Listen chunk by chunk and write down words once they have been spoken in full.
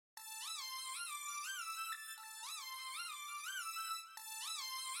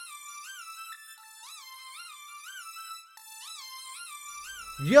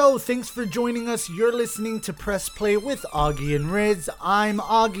Yo, thanks for joining us. You're listening to Press Play with Augie and Riz. I'm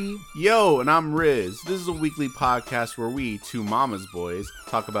Augie. Yo, and I'm Riz. This is a weekly podcast where we, two mama's boys,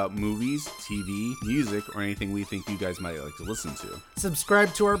 talk about movies, TV, music, or anything we think you guys might like to listen to.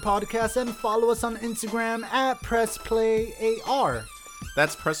 Subscribe to our podcast and follow us on Instagram at PressPlayAR.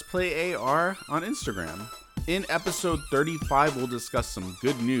 That's PressPlayAR on Instagram. In episode 35, we'll discuss some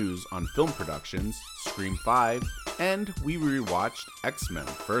good news on film productions, Scream 5, and we rewatched X-Men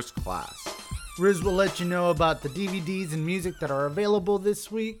First Class. Riz will let you know about the DVDs and music that are available this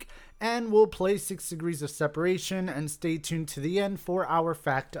week, and we'll play 6 Degrees of Separation, and stay tuned to the end for our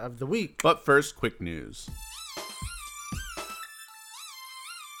fact of the week. But first, quick news.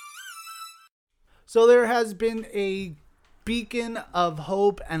 So there has been a beacon of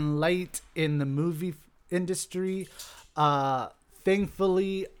hope and light in the movie industry.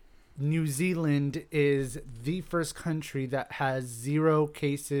 Thankfully, New Zealand is the first country that has 0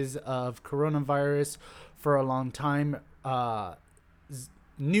 cases of coronavirus for a long time.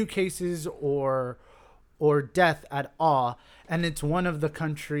 New cases or death at all. And it's one of the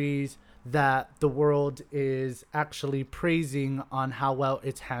countries that the world is actually praising on how well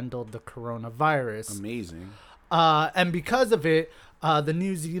it's handled the coronavirus. Amazing. And because of it, the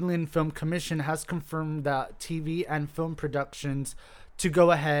New Zealand Film Commission has confirmed that TV and film productions to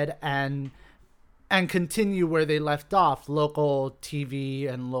go ahead and continue where they left off, local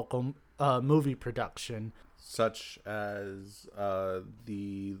TV and local movie production. Such as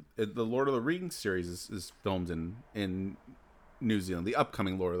the Lord of the Rings series is filmed in New Zealand, the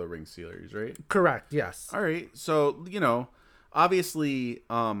upcoming Lord of the Rings series, right? Correct, yes. All right, so, obviously,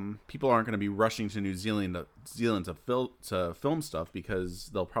 people aren't going to be rushing to New Zealand to film stuff because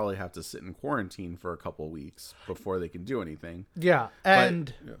they'll probably have to sit in quarantine for a couple of weeks before they can do anything. Yeah,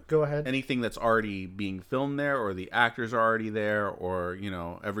 and go ahead. Anything that's already being filmed there, or the actors are already there, or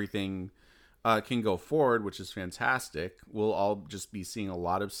everything can go forward, which is fantastic. We'll all just be seeing a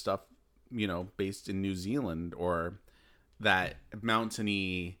lot of stuff, based in New Zealand or that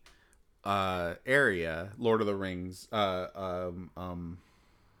mountainy area. Lord of the Rings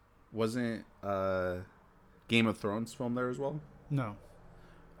wasn't Game of Thrones filmed there as well? No.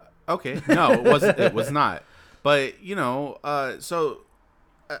 Okay, no, it was not, but so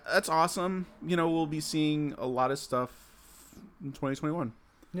that's awesome. We'll be seeing a lot of stuff in 2021.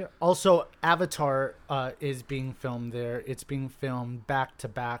 Yeah. Also, Avatar is being filmed there. It's being filmed back to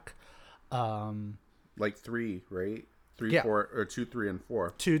back. Like 3, right? 3, Yeah. 4, or 2, 3, and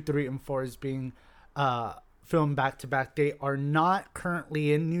 4. 2, 3, and 4 is being filmed back to back. They are not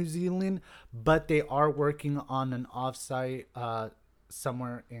currently in New Zealand, but they are working on an offsite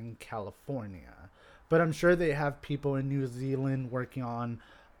somewhere in California. But I'm sure they have people in New Zealand working on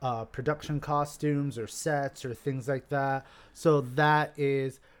production costumes or sets or things like that. So that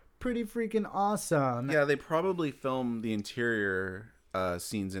is pretty freaking awesome. Yeah, they probably film the interior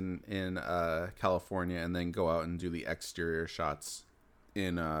scenes in California and then go out and do the exterior shots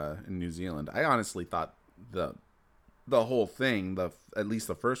in New Zealand. I honestly thought the whole thing, at least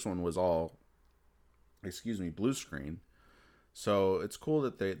the first one, was all blue screen. So it's cool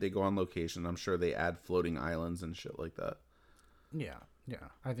that they go on location. I'm sure they add floating islands and shit like that. Yeah,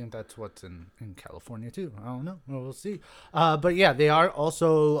 I think that's what's in California too. I don't know. We'll see. But yeah, they are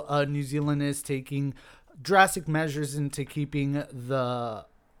also, New Zealand is taking drastic measures into keeping the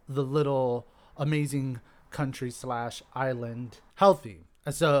little amazing country / island healthy.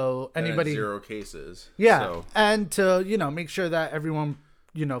 So anybody, 0 cases. Yeah, so. And to make sure that everyone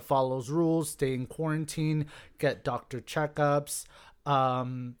follows rules, stay in quarantine, get doctor checkups,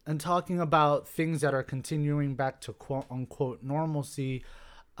 and talking about things that are continuing back to quote unquote normalcy.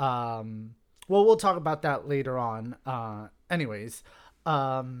 We'll talk about that later on. Anyways.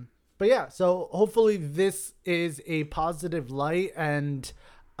 But yeah, so hopefully this is a positive light, and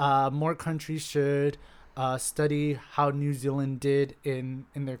more countries should study how New Zealand did in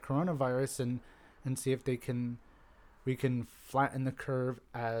their coronavirus and see if we can flatten the curve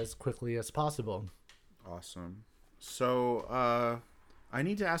as quickly as possible. Awesome. So I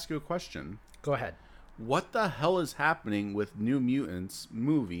need to ask you a question. Go ahead. What the hell is happening with New Mutants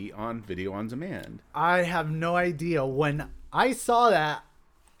movie on video on demand? I have no idea. When I saw that,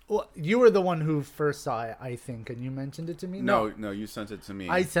 well, you were the one who first saw it, I think, and you mentioned it to me? No, you sent it to me.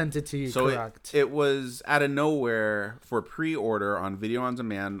 I sent it to you, so correct. It was out of nowhere for pre-order on video on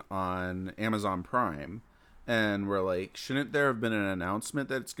demand on Amazon Prime. And we're like, shouldn't there have been an announcement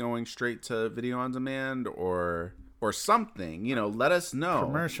that it's going straight to video on demand or something? Let us know.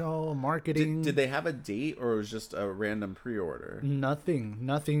 Commercial, marketing. Did they have a date, or it was just a random pre-order?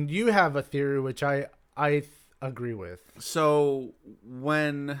 Nothing. You have a theory, which I agree with. So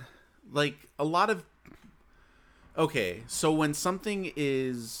when like a lot of so when something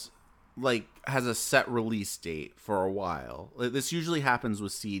is like has a set release date for a while, this usually happens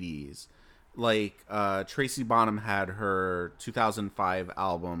with CDs. Like Tracy Bonham had her 2005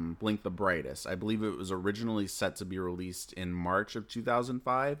 album Blink the Brightest. I believe it was originally set to be released in March of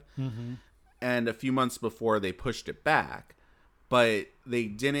 2005. Mm-hmm. And a few months before they pushed it back, but they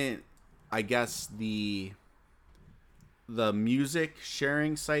didn't, I guess the music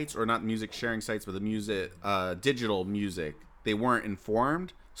sharing sites, or not music sharing sites, but the music digital music, they weren't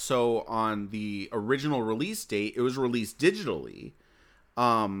informed. So on the original release date, it was released digitally.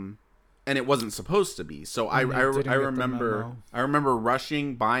 And it wasn't supposed to be. So I remember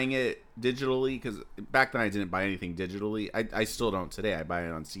rushing, buying it digitally, because back then I didn't buy anything digitally. I still don't today. I buy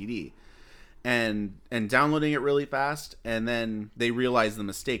it on CD, and downloading it really fast. And then they realized the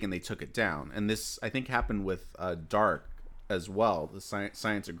mistake and they took it down. And this, I think, happened with Dark as well. The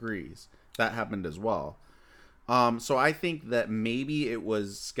science agrees that happened as well. So I think that maybe it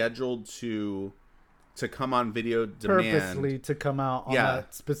was scheduled to come on video demand, purposely to come out on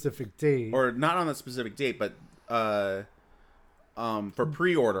that specific date, or not on that specific date, but for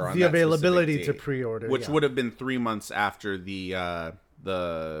pre-order on the that availability date, to pre-order, which would have been 3 months after the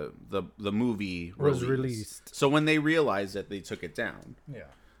movie was released. So when they realized it, they took it down. Yeah.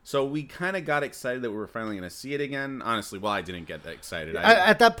 So we kind of got excited that we were finally going to see it again. Honestly, well, I didn't get that excited.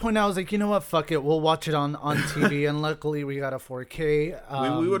 At that point, I was like, you know what? Fuck it. We'll watch it on TV. And luckily, we got a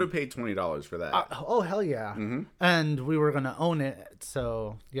 4K. We would have paid $20 for that. Oh, hell yeah. Mm-hmm. And we were going to own it.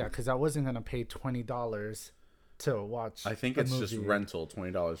 So, yeah, because I wasn't going to pay $20 to watch I think it's just rental,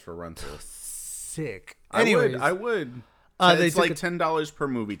 $20 for rental. Sick. Anyways, I would. It's like $10 per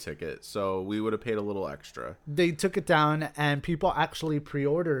movie ticket, so we would have paid a little extra. They took it down, and people actually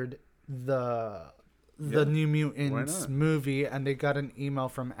pre-ordered the New Mutants movie, and they got an email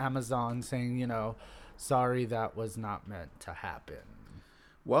from Amazon saying, you know, sorry, that was not meant to happen.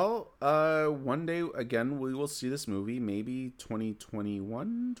 Well, one day, again, we will see this movie, maybe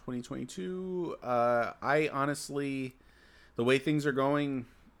 2021, 2022. I honestly, the way things are going,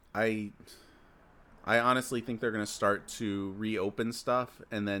 I honestly think they're going to start to reopen stuff,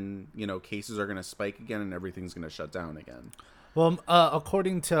 and then, you know, cases are going to spike again and everything's going to shut down again. Well,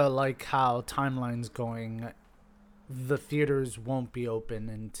 according to like how timeline's going, the theaters won't be open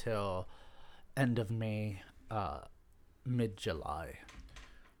until end of May, mid-July.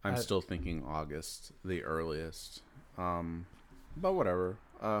 I'm still thinking August, the earliest. But whatever.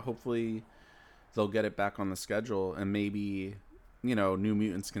 Hopefully they'll get it back on the schedule, and maybe, you know, New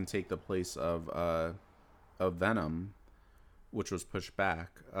Mutants can take the place of Venom, which was pushed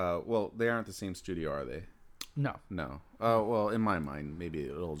back. Well, they aren't the same studio, are they? No. Well, in my mind, maybe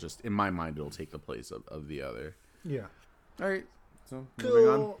it'll take the place of the other. Yeah. All right. So cool. Moving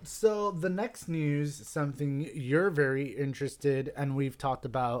on. So the next news, something you're very interested, and we've talked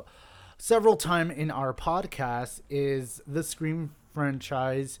about several times in our podcast, is the Scream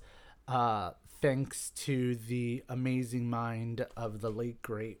franchise. Thanks to the amazing mind of the late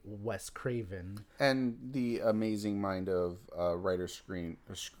great Wes Craven, and the amazing mind of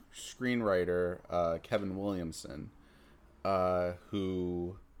screenwriter Kevin Williamson,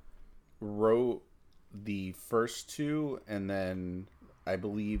 who wrote the first two, and then I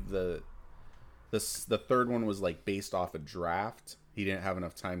believe the third one was like based off a draft. He didn't have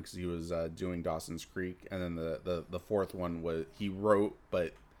enough time because he was doing Dawson's Creek, and then the fourth one was he wrote,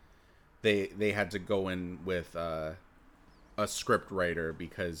 but they had to go in with a script writer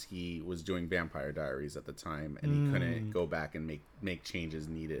because he was doing Vampire Diaries at the time, and he couldn't go back and make changes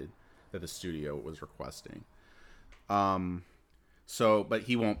needed that the studio was requesting. But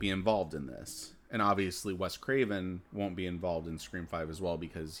he won't be involved in this. And obviously Wes Craven won't be involved in Scream 5 as well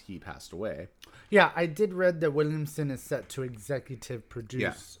because he passed away. Yeah, I did read that Williamson is set to executive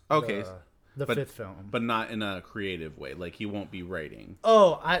produce the fifth film. But not in a creative way. Like, he won't be writing.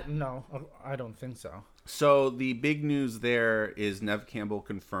 Oh, I don't think so. So the big news there is Neve Campbell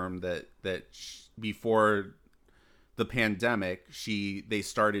confirmed that before the pandemic, they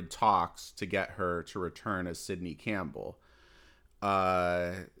started talks to get her to return as Sidney Campbell.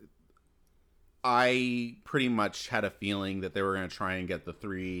 I pretty much had a feeling that they were going to try and get the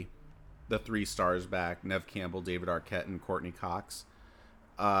three stars back: Neve Campbell, David Arquette, and Courtney Cox.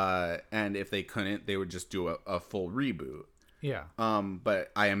 And if they couldn't, they would just do a full reboot. Yeah.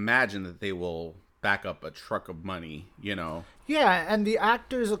 But I imagine that they will back up a truck of money, you know. Yeah, and the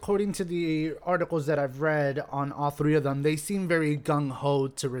actors, according to the articles that I've read on all three of them, they seem very gung-ho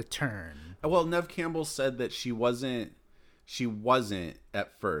to return. Well, Neve Campbell said that she wasn't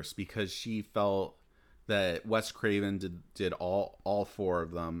at first because she felt that Wes Craven did all four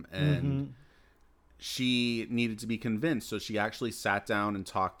of them, and she needed to be convinced. So she actually sat down and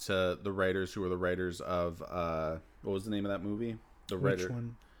talked to the writers who were the writers of what was the name of that movie? Which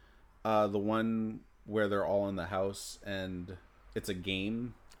one? The one where they're all in the house and it's a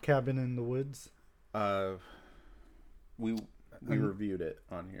game. Cabin in the Woods. We reviewed it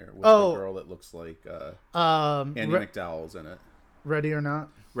on here with the girl that looks like Andy McDowell's in it. Ready or Not?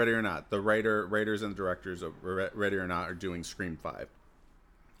 Ready or Not. The writers and directors of Ready or Not are doing Scream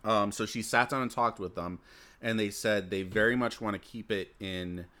 5. So she sat down and talked with them, and they said they very much want to keep it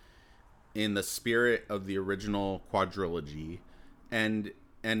in the spirit of the original quadrilogy, and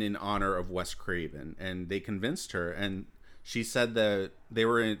in honor of Wes Craven. And they convinced her, and she said that they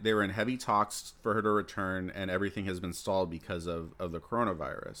were in heavy talks for her to return, and everything has been stalled because of the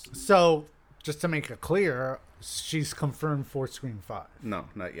coronavirus. So, just to make it clear, she's confirmed for Scream 5. No,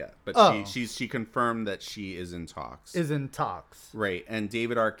 not yet. But she confirmed that she is in talks. Is in talks. Right. And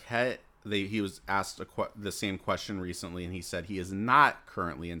David Arquette, he was asked the same question recently, and he said he is not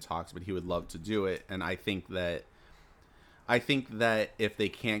currently in talks, but he would love to do it. And I think that if they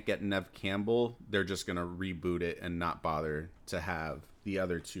can't get Neve Campbell, they're just going to reboot it and not bother to have the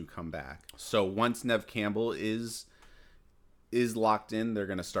other two come back. So once Neve Campbell is locked in, they're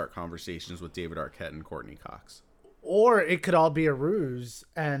going to start conversations with David Arquette and Courtney Cox. Or it could all be a ruse,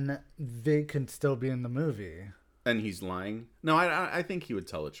 and they can still be in the movie. And he's lying? No, I think he would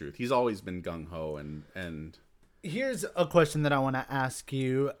tell the truth. He's always been gung-ho and... Here's a question that I want to ask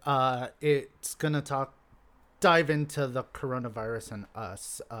you. It's going to dive into the coronavirus and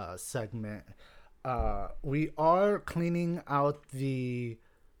us segment. We are cleaning out the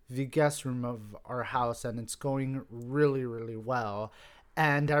guest room of our house, and it's going really, really well.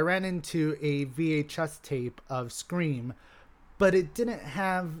 And I ran into a VHS tape of Scream, but it didn't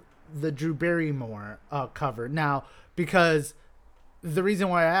have the Drew Barrymore cover. Now, because the reason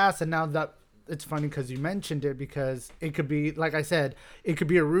why I asked, and now that it's funny because you mentioned it, because it could be, like I said, it could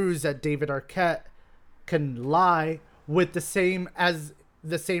be a ruse that David Arquette can lie with the same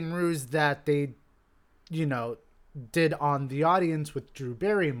ruse that they, did on The Audience with Drew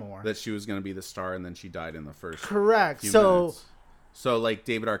Barrymore. That she was going to be the star, and then she died in the first. Correct. Few minutes. So like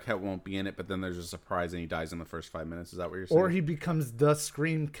David Arquette won't be in it, but then there's a surprise and he dies in the first 5 minutes. Is that what you're saying? Or he becomes the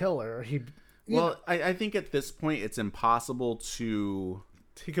Scream killer. I think at this point it's impossible to.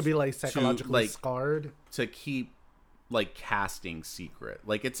 He could be like psychologically scarred. To keep like casting secret.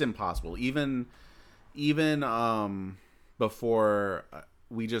 Like it's impossible. Even before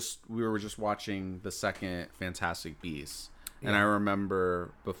we were just watching the second Fantastic Beasts, and I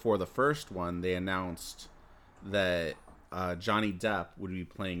remember before the first one they announced that Johnny Depp would be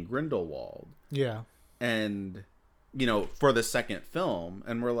playing Grindelwald. Yeah. And, for the second film,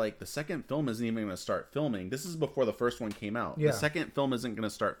 and we're like, the second film isn't even going to start filming. This is before the first one came out. Yeah. The second film isn't going to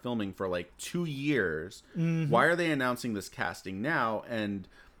start filming for like 2 years. Mm-hmm. Why are they announcing this casting now? And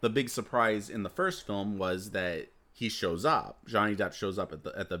the big surprise in the first film was that he shows up. Johnny Depp shows up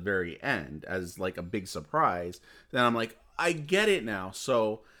at the very end as like a big surprise. Then I'm like, I get it now.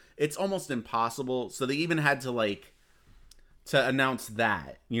 So it's almost impossible. So they even had to announce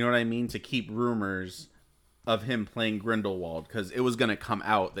that, you know what I mean? To keep rumors of him playing Grindelwald, because it was going to come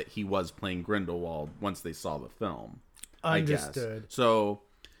out that he was playing Grindelwald once they saw the film. Understood. I guess. So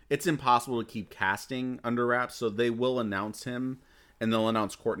it's impossible to keep casting under wraps. So they will announce him, and they'll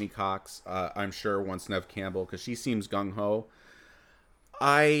announce Courtney Cox, I'm sure, once Neve Campbell, because she seems gung-ho.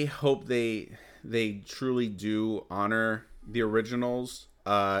 I hope they truly do honor the originals,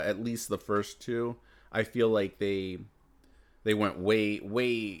 at least the first two. I feel like they went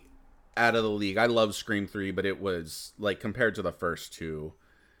way out of the league. I love Scream 3, but it was like compared to the first two.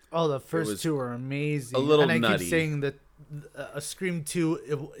 Oh, the first two are amazing. A little nutty. nutty. Keep saying that a Scream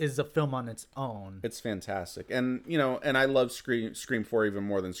 2 is a film on its own. It's fantastic. And, and I love Scream 4 even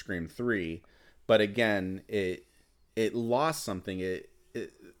more than Scream 3. But again, it lost something. I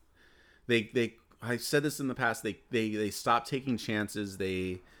said this in the past, they stopped taking chances.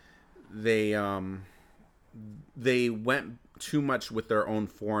 They went too much with their own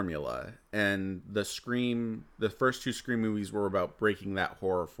formula, and the first two Scream movies were about breaking that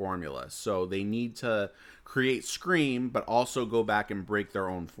horror formula. So they need to create Scream, but also go back and break their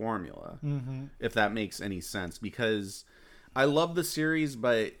own formula, if that makes any sense. Because I love the series,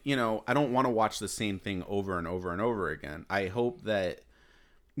 but I don't want to watch the same thing over and over and over again. I hope that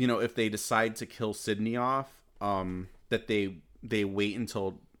if they decide to kill Sydney off, that they wait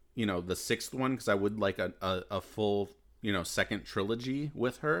until the sixth one, because I would like a full second trilogy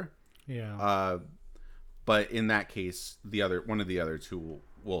with her. Yeah. But in that case, one of the other two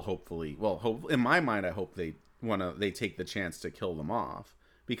will hopefully, in my mind, I hope they take the chance to kill them off,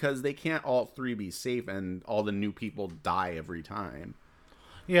 because they can't all three be safe and all the new people die every time.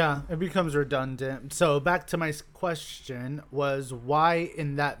 Yeah, it becomes redundant. So back to my question was, why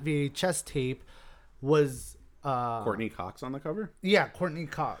in that VHS tape was Courtney Cox on the cover? Yeah, Courtney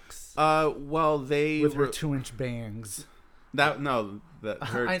Cox. Well, they with her 2-inch bangs. That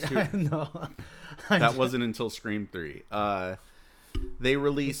wasn't until Scream 3. They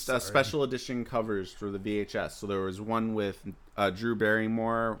released special edition covers for the VHS. So there was one with Drew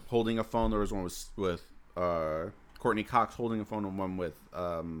Barrymore holding a phone. There was one with Courtney Cox holding a phone, and one with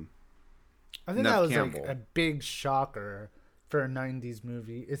I think Neve that was Campbell. like a big shocker for a 90s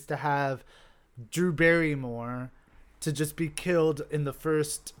movie, is to have Drew Barrymore to just be killed in the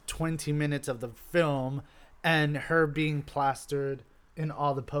first 20 minutes of the film, and her being plastered in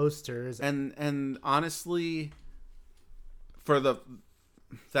all the posters. And honestly,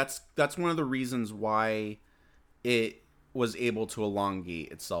 that's one of the reasons why it was able to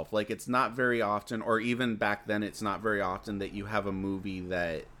elongate itself. Like, it's not very often, or even back then, it's not very often that you have a movie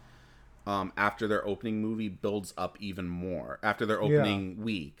that after their opening movie builds up even more after their opening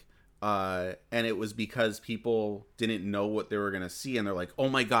week. And it was because people didn't know what they were going to see, and they're like, oh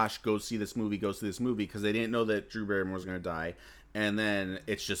my gosh, go see this movie, because they didn't know that Drew Barrymore was going to die. And then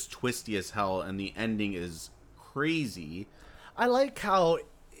it's just twisty as hell, and the ending is crazy. I like how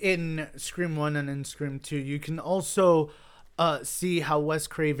in Scream 1 and in Scream 2, you can also see how Wes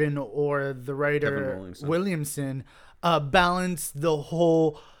Craven or the writer Williamson balance the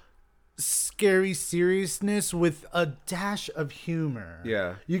whole scary seriousness with a dash of humor.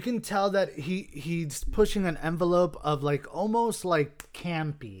 Yeah. You can tell that he's pushing an envelope of like almost like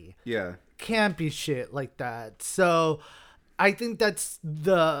campy. Yeah. Campy shit like that. So I think that's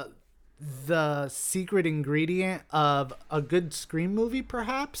the secret ingredient of a good Scream movie,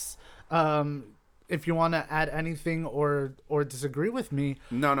 perhaps. If you want to add anything or disagree with me.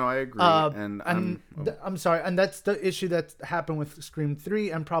 No, I agree. I'm sorry. And that's the issue that happened with Scream 3,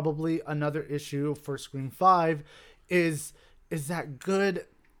 and probably another issue for Scream 5 is that good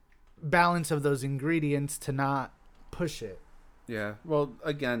balance of those ingredients to not push it. Yeah. Well,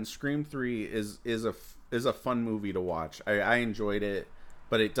 again, Scream 3 is a fun movie to watch. I enjoyed it,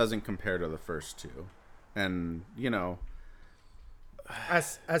 but it doesn't compare to the first two. And,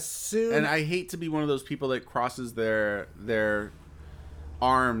 as soon, and I hate to be one of those people that crosses their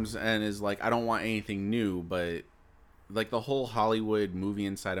arms and is like, I don't want anything new, but like the whole Hollywood movie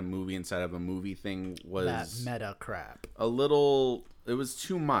inside a movie inside of a movie thing was that meta crap. It was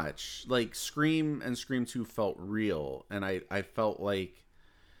too much. Like, Scream and Scream 2 felt real, and I felt like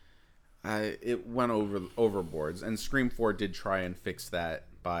it went overboards. And Scream 4 did try and fix that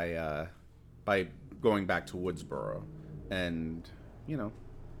by going back to Woodsboro and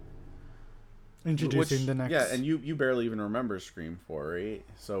introducing the next. Yeah, and you barely even remember Scream 4, right?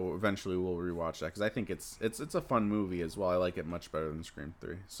 So eventually we'll rewatch that, because I think it's a fun movie as well. I like it much better than Scream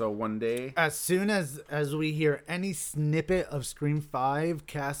 3. So one day, as soon as we hear any snippet of Scream 5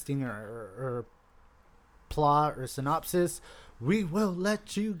 casting or plot or synopsis, we will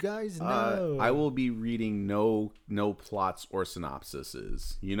let you guys know. I will be reading no plots or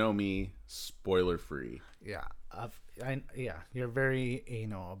synopsises. You know me, spoiler free. Yeah, you're very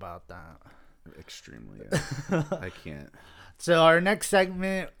anal about that. Extremely. Yeah. I can't. So our next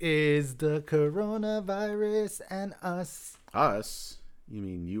segment is the coronavirus and us. Us? You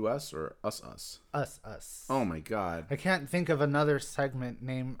mean us or us? Us. Oh my god. I can't think of another segment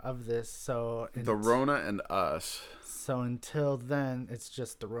name of this, so the Rona and us. So until then, it's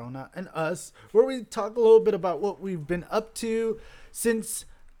just the Rona and us, where we talk a little bit about what we've been up to since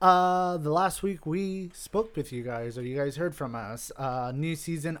the last week we spoke with you guys, or you guys heard from us. New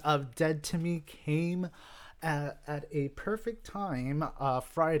season of Dead to Me came at a perfect time,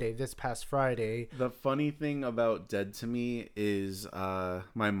 this past Friday. The funny thing about Dead to Me is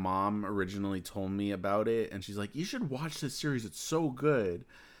my mom originally told me about it, and she's like, you should watch this series, it's so good.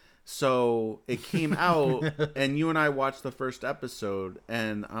 So it came out, and you and I watched the first episode,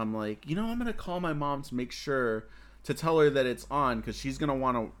 and I'm like, I'm going to call my mom to make sure to tell her that it's on, because she's going to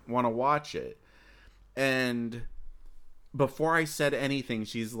want to watch it. And before I said anything,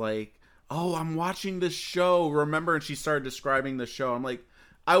 she's like, oh, I'm watching this show, remember? And she started describing the show. I'm like,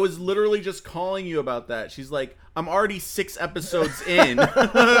 I was literally just calling you about that. She's like, I'm already 6 episodes in.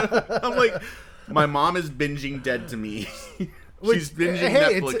 I'm like, my mom is binging Dead to Me. She's binging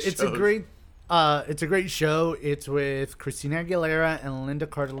Netflix shows. It's a great show. It's with Christina Aguilera and Linda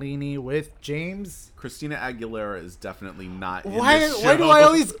Cardellini with James. Christina Aguilera is definitely not in why this show. Why do I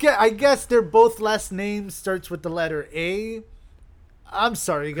always get... I guess they're both last names starts with the letter A. I'm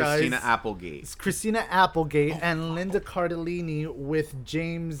sorry, guys. Christina Applegate. It's Christina Applegate and Linda Cardellini with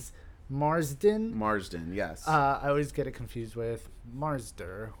James Marsden. Marsden, yes. I always get it confused with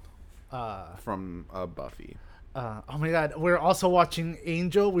Marsder. From Buffy. Oh my god, we're also watching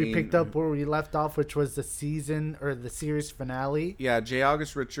Angel. We picked up where we left off, which was the season or the series finale. Yeah, J.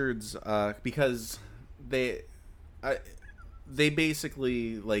 August Richards, because they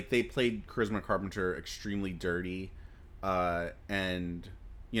basically, like, they played Charisma Carpenter extremely dirty, and,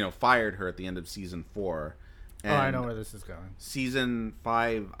 you know, fired her at the end of season 4. And I know where this is going. Season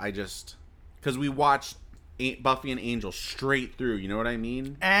 5, because we watched Buffy and Angel straight through, you know what I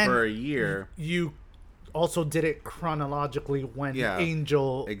mean? And for a year. You also did it chronologically when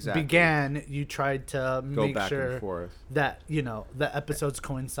Angel exactly. began. You tried to make back sure and forth. that, you know, the episodes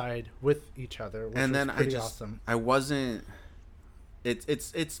coincide with each other, which and was then pretty awesome. I wasn't.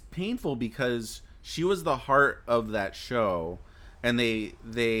 It's painful because she was the heart of that show, and they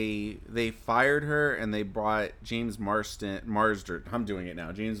fired her and they brought James Marster. I'm doing it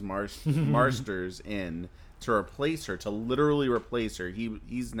now. James Marsters in to replace her, to literally replace her.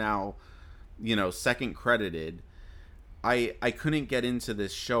 He's now, you know, second credited. I couldn't get into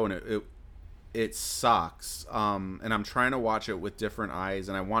this show, and it sucks. And I'm trying to watch it with different eyes,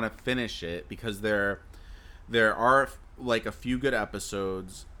 and I want to finish it because there are like a few good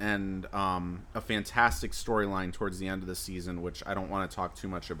episodes and a fantastic storyline towards the end of the season, which I don't want to talk too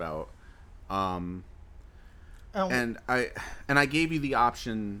much about. And I gave you the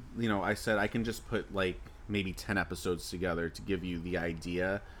option. You know, I said I can just put like maybe 10 episodes together to give you the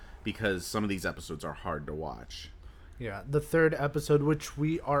idea, because some of these episodes are hard to watch. Yeah, the third episode, which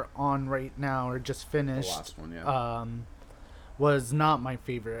we are on right now or just finished, the last one, yeah, was not my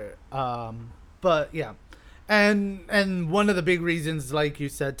favorite. But yeah, and one of the big reasons, like you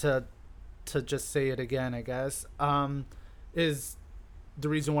said, to just say it again, I guess, is the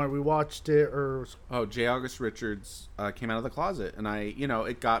reason why we watched it. Or J. August Richards came out of the closet, and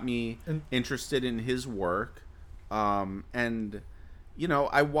it got me interested in his work, and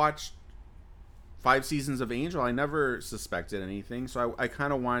I watched 5 seasons of Angel. I never suspected anything, so I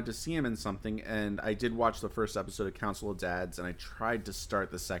kind of wanted to see him in something, and I did watch the first episode of Council of Dads, and I tried to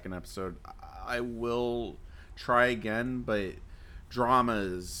start the second episode. I will try again, but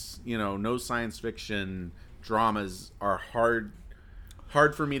dramas, no science fiction dramas are hard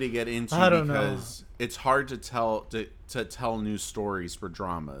for me to get into, because it's hard to tell new stories for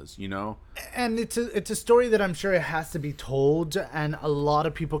dramas, And it's a story that I'm sure it has to be told, and a lot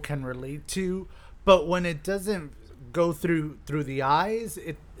of people can relate to. But when it doesn't go through the eyes,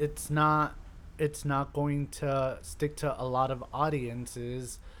 it's not going to stick to a lot of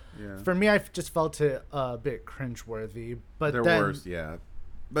audiences. Yeah. For me, I just felt it a bit cringeworthy. But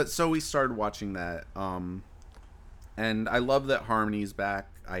But so we started watching that, and I love that Harmony's back.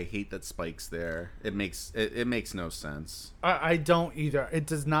 I hate that Spike's there. It makes no sense. I don't either. It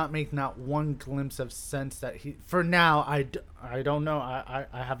does not make not one glimpse of sense that he. For now, I don't know. I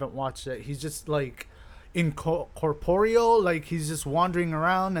haven't watched it. He's just like incorporeal, like he's just wandering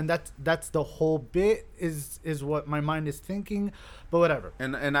around, and that's the whole bit is what my mind is thinking. But whatever.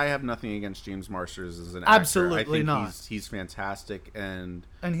 And I have nothing against James Marsters as an actor. Absolutely I think not. He's fantastic, and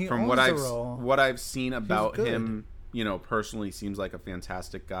he from owns what I've seen about him, personally, seems like a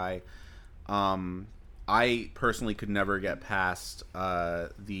fantastic guy. I personally could never get past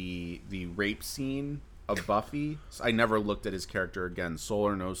the rape scene of Buffy. I never looked at his character again, soul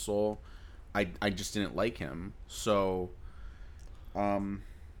or no soul. I just didn't like him. So, him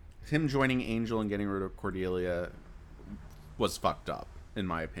joining Angel and getting rid of Cordelia was fucked up, in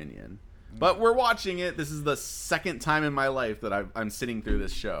my opinion. But we're watching it. This is the second time in my life that I'm sitting through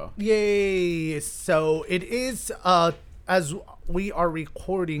this show. Yay! So it is, as we are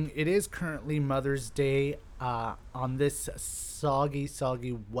recording, it is currently Mother's Day on this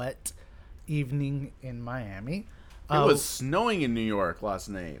soggy, wet evening in Miami. It was snowing in New York last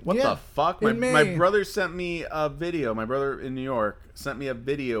night. What the fuck? My brother sent me a video. My brother in New York sent me a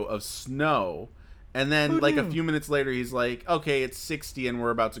video of snow. And then, a few minutes later, he's like, okay, it's 60 and we're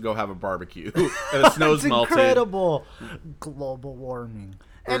about to go have a barbecue. And the snow's melted. Incredible. Global warming.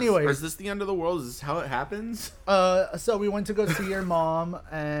 Anyway. Is this the end of the world? Is this how it happens? So we went to go see your mom,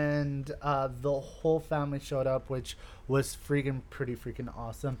 and the whole family showed up, which was pretty freaking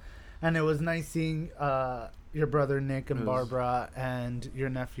awesome. And it was nice seeing your brother Nick and Barbara and your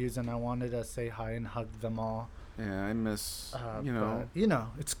nephews, and I wanted to say hi and hug them all. Yeah, I miss, But,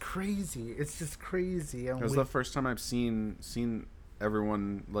 it's crazy. It's just crazy. And it was the first time I've seen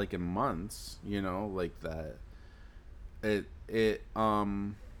everyone, like, in months, like that. It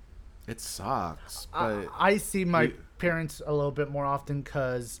sucks. But I see my parents a little bit more often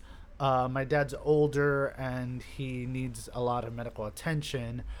because my dad's older and he needs a lot of medical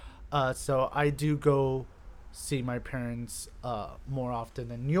attention. So I do go see my parents more often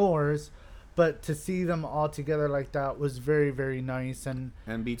than yours. But to see them all together like that was very, very nice. And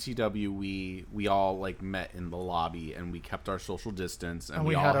BTW, we all like met in the lobby and we kept our social distance and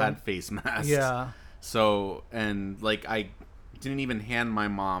we had all had face masks. Yeah. So, and like I didn't even hand my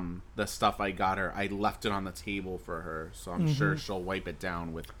mom the stuff I got her. I left it on the table for her. So I'm sure she'll wipe it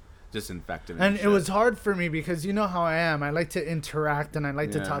down with disinfectant. And shit. it was hard for me because you know how I am. I like to interact and I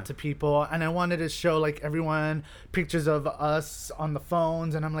like to talk to people. And I wanted to show like everyone pictures of us on the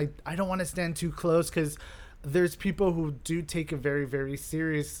phones. And I'm like, I don't want to stand too close because there's people who do take it very, very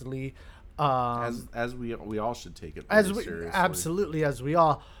seriously. As we all should take it seriously. Absolutely, as we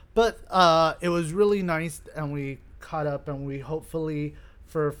all. But it was really nice and we caught up and we hopefully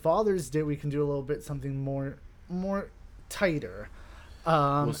for Father's Day we can do a little bit something more tighter.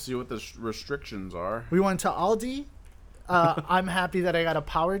 We'll see what the restrictions are. We went to Aldi. I'm happy that I got a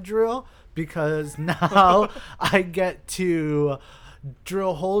power drill because now I get to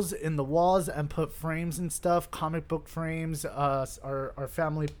drill holes in the walls and put frames and stuff, comic book frames, our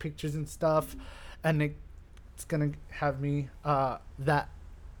family pictures and stuff, and it's gonna have me that.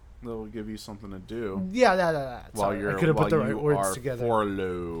 They'll give you something to do. Yeah, that. While I could have put the right words together.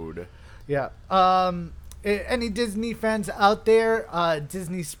 Furloughed. Yeah. Any Disney fans out there,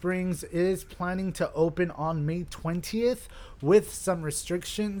 Disney Springs is planning to open on May 20th with some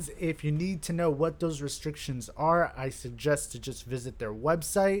restrictions. If you need to know what those restrictions are, I suggest to just visit their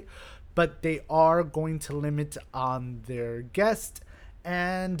website. But they are going to limit on their guest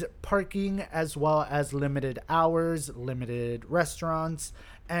and parking, as well as limited hours, limited restaurants,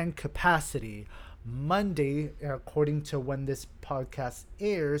 and capacity. Monday, according to when this podcast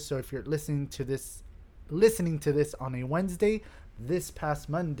airs, so if you're listening to this on a Wednesday, this past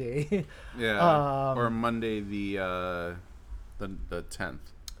Monday. Yeah. Or Monday the 10th.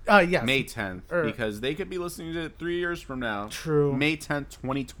 Yes. May 10th. Because they could be listening to it 3 years from now. True. May 10th,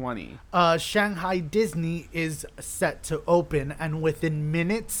 2020. Shanghai Disney is set to open, and within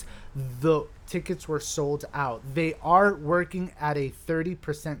minutes, the tickets were sold out. They are working at a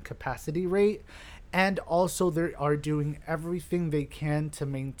 30% capacity rate. And also, they are doing everything they can to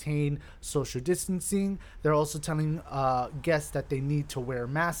maintain social distancing. They're also telling guests that they need to wear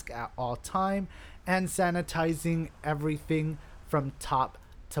masks at all time and sanitizing everything from top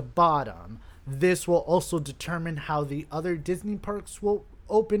to bottom. This will also determine how the other Disney parks will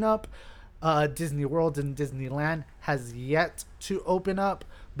open up. Disney World and Disneyland has yet to open up,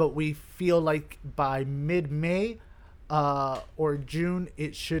 but we feel like by mid-May, or June,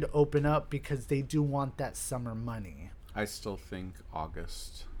 it should open up because they do want that summer money. I still think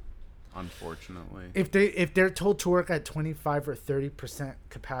August, unfortunately. If they're told to work at 25 or 30%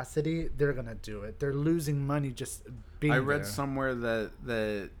 capacity, they're gonna do it. They're losing money just being there. I read somewhere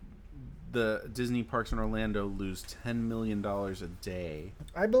that the Disney parks in Orlando lose $10 million a day.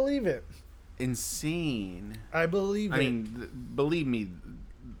 I believe it. Insane. I believe it. I mean, believe me,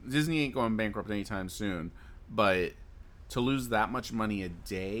 Disney ain't going bankrupt anytime soon, but to lose that much money a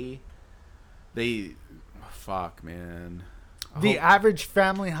day, fuck, man. The average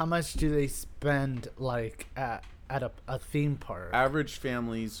family, how much do they spend like at a theme park? Average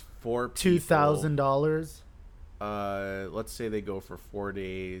families, 4 people. $2,000. Let's say they go for 4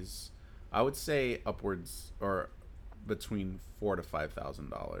 days. I would say upwards or between $4,000 to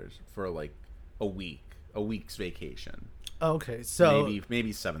 $5,000 for like a week's vacation. Okay, so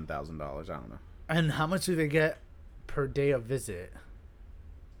maybe $7,000. I don't know. And how much do they get per day of visit?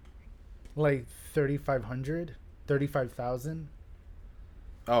 Like 3,500, 35,000.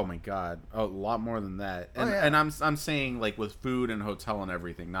 Oh my god, a lot more than that. And and I'm saying like with food and hotel and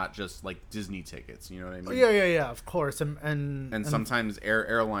everything, not just like Disney tickets. You know what I mean? Yeah, of course. And sometimes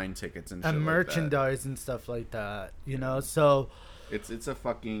airline tickets and shit and merchandise like and stuff like that. You know, so it's a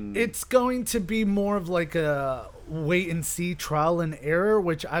fucking. It's going to be more of like a wait and see, trial and error,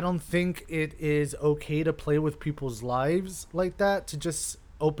 which I don't think it is okay to play with people's lives like that. To just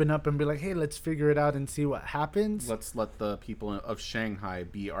open up and be like, hey, let's figure it out and see what happens. Let's let the people of Shanghai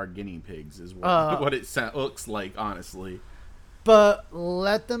be our guinea pigs is what it looks like, honestly. But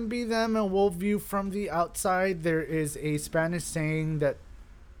let them be them, and we'll view from the outside. There is a Spanish saying that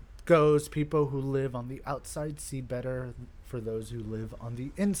goes, people who live on the outside see better for those who live on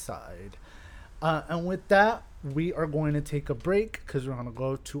the inside. And with that, we are going to take a break because we're going to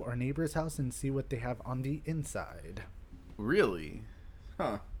go to our neighbor's house and see what they have on the inside. Really?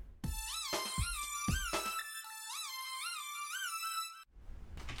 Huh.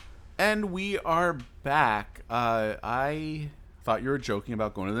 And we are back. I thought you were joking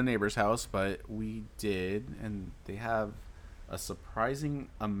about going to the neighbor's house, but we did, and they have a surprising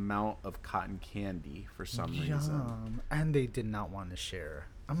amount of cotton candy for some reason. And they did not want to share.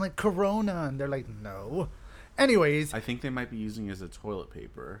 I'm like, Corona, and they're like, no. Anyways, I think they might be using it as a toilet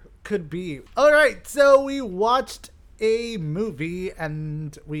paper. could be. All right, so we watched a movie,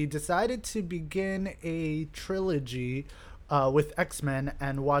 and we decided to begin a trilogy with X-Men,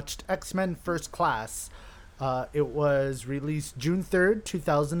 and watched X-Men First Class. It was released June 3rd,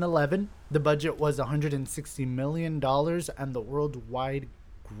 2011. The budget was $160 million, and the worldwide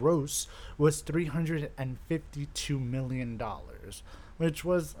gross was $352 million, which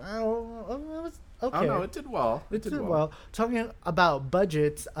was, okay. Oh, no, it did well. It did well. Talking about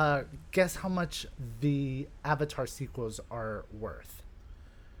budgets, guess how much the Avatar sequels are worth?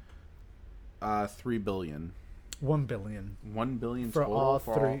 3 billion. 1 billion. 1 billion For total all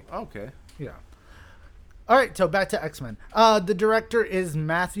for three. all. Okay. Yeah. All right, so back to X-Men. The director is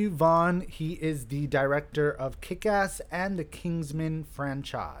Matthew Vaughn. He is the director of Kick-Ass and the Kingsman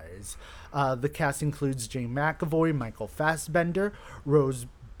franchise. The cast includes Jane McAvoy, Michael Fassbender, Rose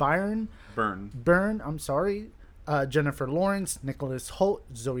Byrne, Jennifer Lawrence, Nicholas Hoult,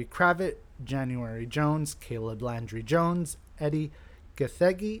 Zoe Kravitz, January Jones, Caleb Landry Jones, Eddie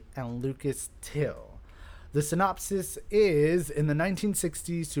Gathegi, and Lucas Till. The synopsis is, in the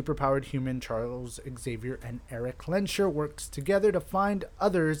 1960s, superpowered human Charles Xavier and Eric Lensher works together to find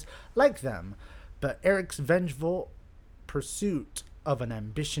others like them. But Eric's vengeful pursuit of an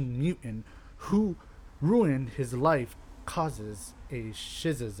ambitious mutant who ruined his life causes a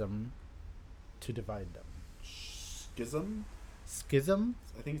schism to divide them. Schism? Schism?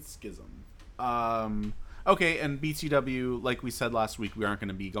 I think it's schism. Okay, and BTW, like we said last week, we aren't going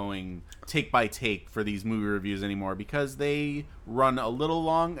to be going take by take for these movie reviews anymore because they run a little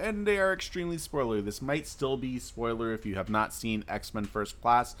long and they are extremely spoilery. This might still be spoiler if you have not seen X-Men First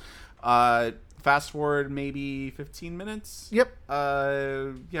Class. Fast forward maybe 15 minutes. Yep.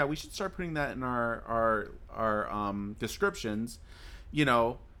 Yeah, we should start putting that in our descriptions. You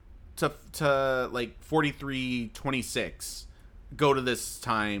know, to like 43:26. Go to this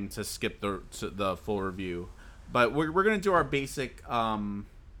time to skip the full review, but we're gonna do our basic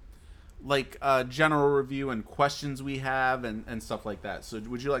general review and questions we have and stuff like that. So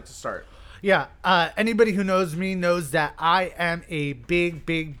would you like to start? Yeah. Anybody who knows me knows that I am a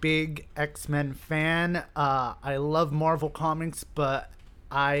big X-Men fan. I love Marvel comics, but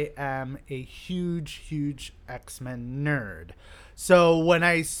I am a huge X-Men nerd. So when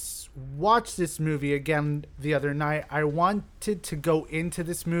I watched this movie again the other night, I wanted to go into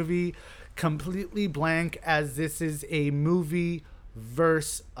this movie completely blank, as this is a movie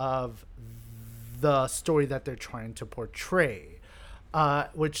verse of the story that they're trying to portray,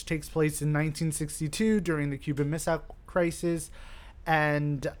 which takes place in 1962 during the Cuban Missile Crisis.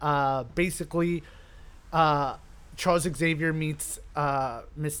 And basically, Charles Xavier meets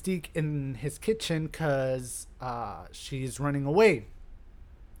Mystique in his kitchen because she's running away.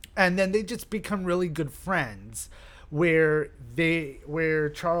 And then they just become really good friends, where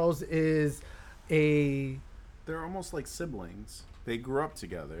Charles is they're almost like siblings. They grew up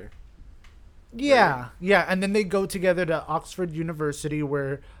together. Yeah, and then they go together to Oxford University,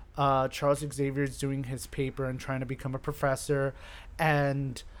 where Charles Xavier is doing his paper and trying to become a professor,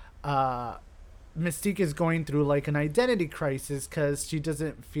 and Mystique is going through like an identity crisis because she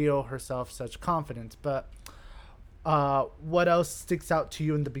doesn't feel herself such confidence. But what else sticks out to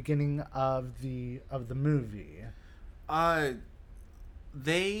you in the beginning of the movie?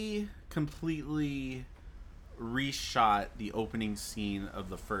 They completely reshot the opening scene of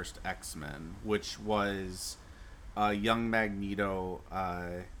the first X-Men, which was young Magneto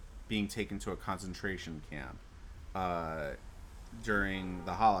being taken to a concentration camp during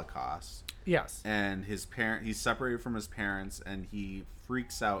the Holocaust. Yes. And he's separated from his parents, and he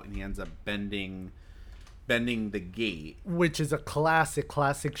freaks out, and he ends up bending the gate, which is a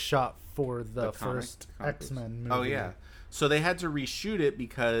classic shot for the first X-Men movie. Oh yeah. So they had to reshoot it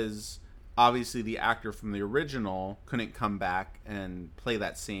because obviously the actor from the original couldn't come back and play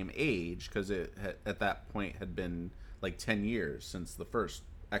that same age, because it at that point had been like 10 years since the first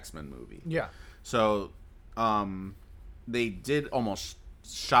X-Men movie. Yeah. So they did almost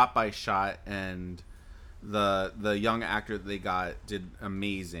shot by shot, and the young actor that they got did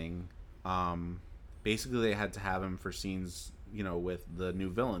amazing. Basically they had to have him for scenes, you know, with the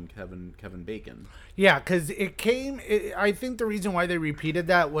new villain, Kevin Bacon. Yeah, because I think the reason why they repeated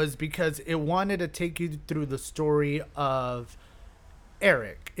that was because it wanted to take you through the story of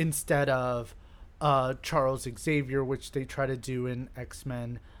Eric instead of Charles Xavier, which they try to do in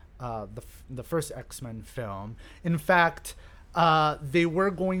X-Men the first X-Men film. In fact, they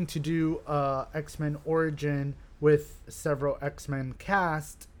were going to do X-Men Origin with several X-Men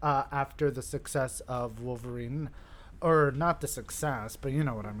cast after the success of Wolverine, or not the success, but you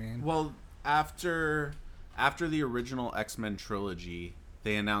know what I mean. Well, after the original X-Men trilogy,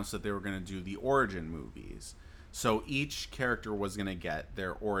 they announced that they were going to do the origin movies. So each character was going to get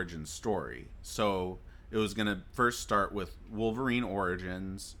their origin story. So it was going to first start with Wolverine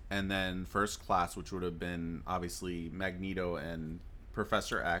Origins, and then First Class, which would have been obviously Magneto and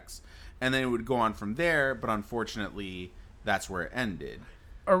Professor X. And then it would go on from there, but unfortunately, that's where it ended.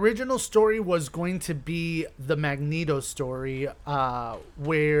 Original story was going to be the Magneto story,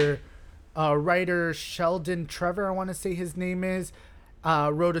 where writer Sheldon Trevor, I want to say his name is,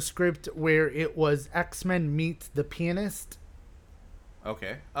 wrote a script where it was X-Men meet the pianist.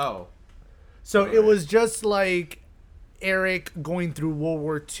 Okay. Oh. So it was just like Eric going through World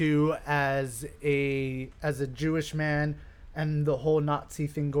War II as a Jewish man, and the whole Nazi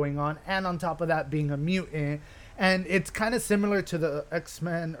thing going on, and on top of that being a mutant. And it's kind of similar to the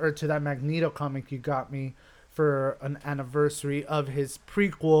X-Men, or to that Magneto comic you got me for an anniversary of his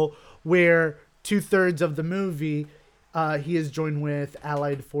prequel, where 2/3 of the movie he is joined with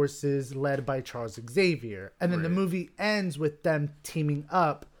Allied forces led by Charles Xavier. And then the movie ends with them teaming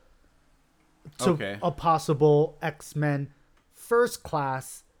up to a possible X-Men First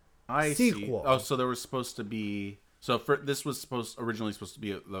Class sequel. See. Oh, so there was supposed to be... So this was originally supposed to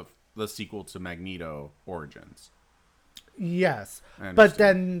be the sequel to Magneto Origins. Yes. But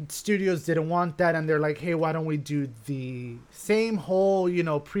then studios didn't want that, and they're like, hey, why don't we do the same whole,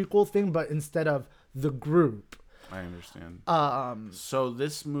 prequel thing, but instead of the group. I understand. So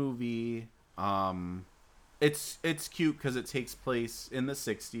this movie, it's cute because it takes place in the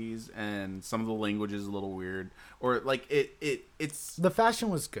 60s, and some of the language is a little weird. Or, like, it's... The fashion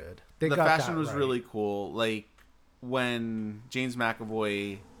was good. The fashion was really cool. Like, when James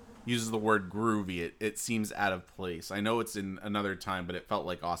McAvoy uses the word groovy, it seems out of place. I know it's in another time, but it felt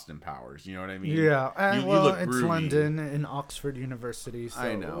like Austin Powers. You know what I mean? Yeah, and you look it's London in Oxford University, so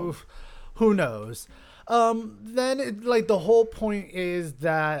I know. Who knows? Then the whole point is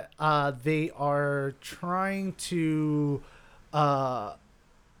that they are trying to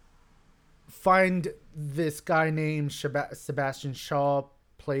find this guy named Sebastian Shaw,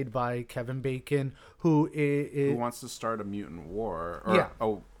 played by Kevin Bacon, who wants to start a mutant war,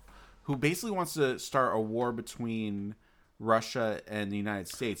 who basically wants to start a war between Russia and the United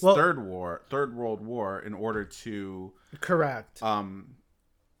States, Third World War, in order to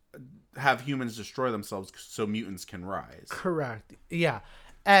have humans destroy themselves so mutants can rise. Correct. Yeah.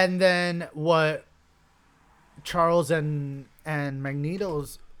 And then what Charles and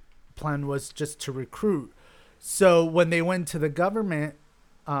Magneto's plan was just to recruit. So when they went to the government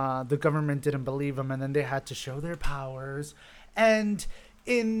didn't believe them, and then they had to show their powers. And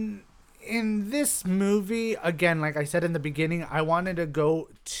in this movie, again, like I said in the beginning, I wanted to go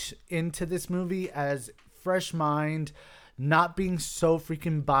into this movie as fresh mind, not being so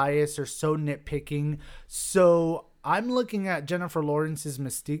freaking biased or so nitpicking. So I'm looking at Jennifer Lawrence's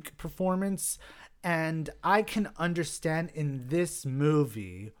Mystique performance, and I can understand in this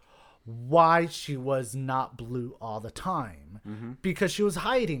movie why she was not blue all the time, because she was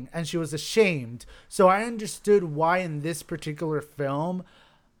hiding and she was ashamed. So I understood why in this particular film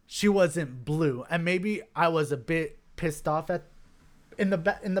she wasn't blue, and maybe I was a bit pissed off in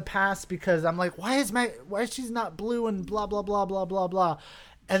the past, because I'm like, why is she's not blue, and blah blah blah blah blah blah.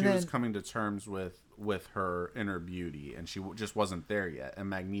 And she was coming to terms with her inner beauty, and she just wasn't there yet, and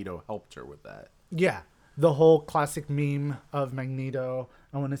Magneto helped her with that. Yeah. The whole classic meme of Magneto,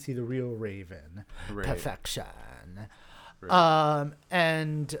 I want to see the real Raven. Right. Perfection. Right.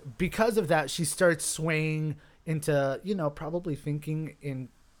 And because of that, she starts swaying into, probably thinking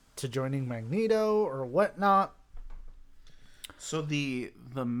into joining Magneto or whatnot. So the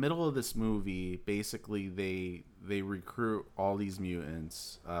middle of this movie, basically they recruit all these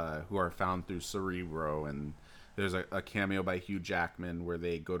mutants who are found through Cerebro, and there's a cameo by Hugh Jackman where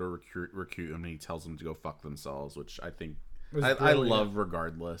they go to recruit him, and he tells them to go fuck themselves, which I think I love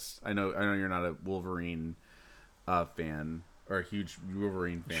regardless. I know you're not a Wolverine fan or a huge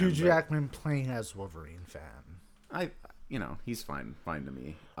Wolverine fan. Hugh Jackman playing as Wolverine fan. He's fine to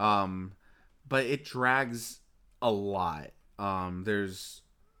me. But it drags a lot. I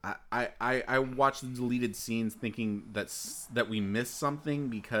watched the deleted scenes thinking that we missed something,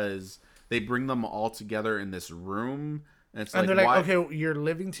 because they bring them all together in this room, and they're like, okay, you're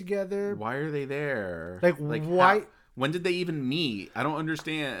living together. Why are they there? Like why? When did they even meet? I don't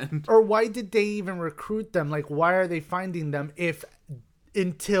understand. Or why did they even recruit them? Like, why are they finding them if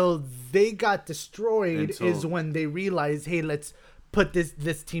until they got destroyed is when they realized, hey, let's put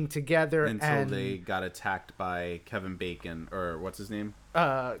this team together. Until they got attacked by Kevin Bacon, or what's his name?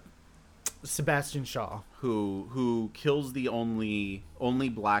 Sebastian Shaw, who kills the only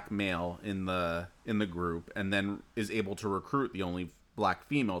black male in the group, and then is able to recruit the only black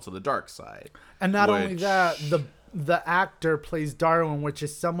female to the dark side. And not only that, the actor plays Darwin, which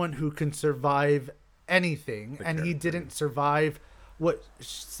is someone who can survive anything, and he didn't survive what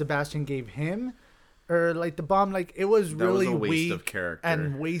Sebastian gave him, or like the bomb. Like, it was really a waste weak of character.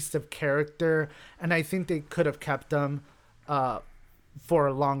 and waste of character, and I think they could have kept them for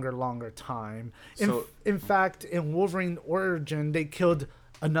a longer time. In fact, in Wolverine Origin, they killed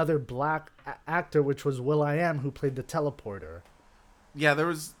another black actor, which was Will.i.am, who played the teleporter. Yeah, there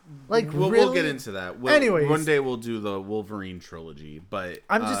was like we'll get into that. Anyways, one day we'll do the Wolverine trilogy, but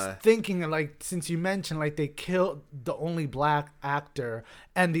I'm just thinking, like, since you mentioned, like, they killed the only black actor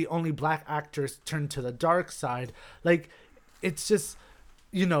and the only black actress turned to the dark side. Like, it's just,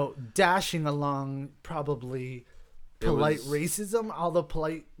 dashing along probably polite racism, although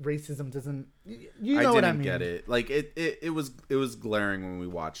polite racism doesn't, what I mean. I didn't get it. Like, it was glaring when we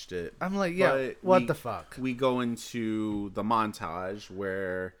watched it. I'm like, yeah, what the fuck? We go into the montage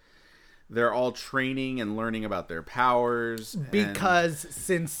where they're all training and learning about their powers. Because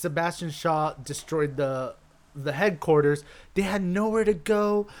since Sebastian Shaw destroyed the headquarters, they had nowhere to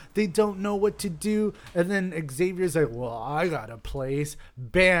go. They don't know what to do. And then Xavier's like, well, I got a place.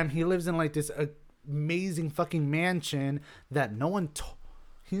 Bam, he lives in like this amazing fucking mansion that no one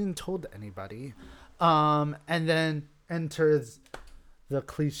he didn't told anybody. And then enters the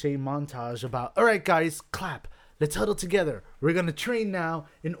cliche montage about, all right, guys, clap. Let's huddle together. We're going to train now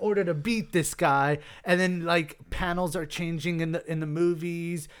in order to beat this guy. And then, like, panels are changing in the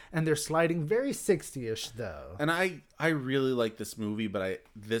movies, and they're sliding very 60-ish, though. And I really like this movie, but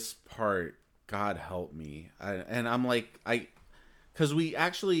this part, God help me. I'm like, because we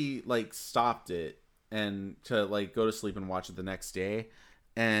actually, like, stopped it and to, like, go to sleep and watch it the next day.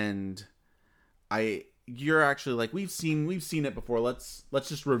 And you're actually like, we've seen it before. Let's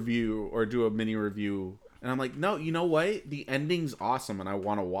just review or do a mini review. And I'm like, no, you know what? The ending's awesome, and I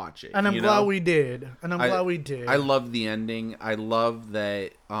want to watch it. And I'm glad we did. I love the ending. I love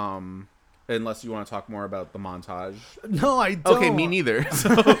that. Unless you want to talk more about the montage. No, I don't. Okay, me neither.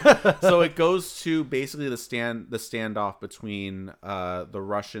 So it goes to basically the standoff between the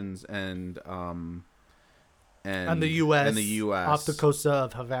Russians and the U.S. and the U.S. off the coast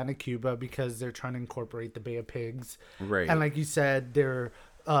of Havana, Cuba, because they're trying to incorporate the Bay of Pigs. Right. And like you said,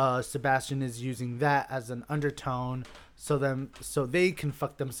 Sebastian is using that as an undertone so they can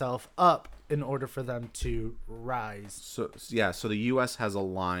fuck themselves up in order for them to rise. So the U.S. has a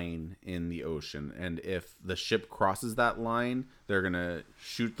line in the ocean, and if the ship crosses that line, they're gonna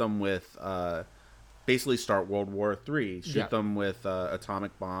shoot them with basically start World War III. Shoot them with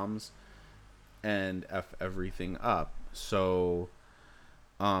atomic bombs and F everything up. So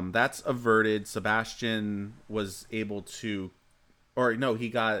that's averted. Sebastian was able to, or no, he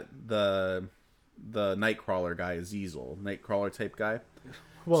got the Nightcrawler guy, Azazel, Nightcrawler type guy.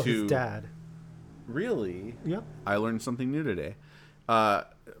 Well, his dad. Really? Yep. I learned something new today.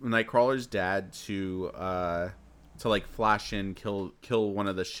 Nightcrawler's dad to like flash in, kill one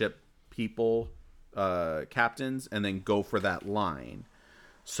of the ship people, captains, and then go for that line.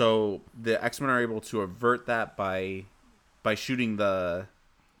 So the X-Men are able to avert that by shooting the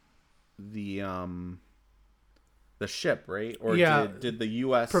ship, right? Or did the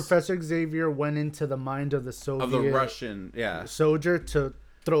U.S. Professor Xavier went into the mind of the Soviet of the Russian soldier to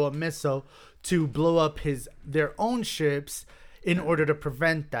throw a missile to blow up their own ships in order to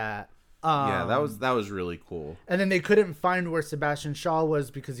prevent that. That was really cool. And then they couldn't find where Sebastian Shaw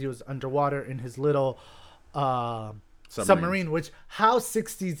was because he was underwater in his little submarine. Which, how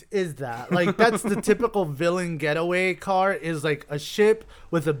 60s is that? Like, that's the typical villain getaway car, is like a ship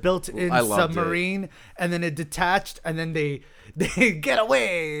with a built-in submarine, and then it detached, and then they get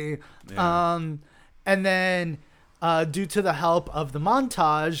away. Yeah. And then due to the help of the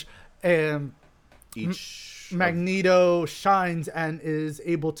montage, Magneto shines and is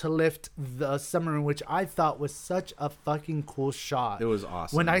able to lift the submarine, which I thought was such a fucking cool shot. It was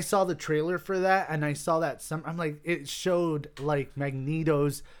awesome. When I saw the trailer for that and I saw that I'm like, it showed like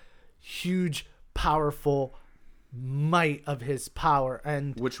Magneto's huge, powerful might of his power,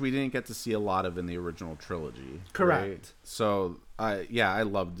 and which we didn't get to see a lot of in the original trilogy. Correct. Right? So I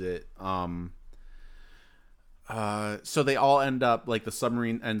loved it. So they all end up, like, the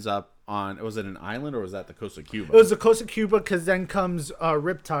submarine ends up on, was it an island or was that the coast of Cuba? It was the coast of Cuba, because then comes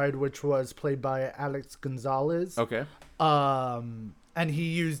Riptide, which was played by Alex Gonzalez. Okay. and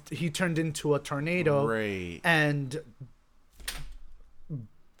he turned into a tornado, Right. and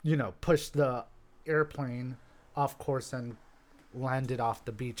pushed the airplane off course and landed off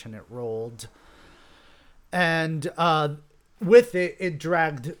the beach, and it rolled. And with it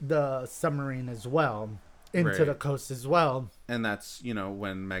dragged the submarine as well into the coast as well. And that's,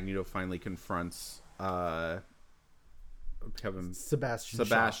 when Magneto finally confronts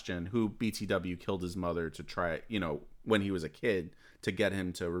Sebastian, who BTW killed his mother to try, when he was a kid, to get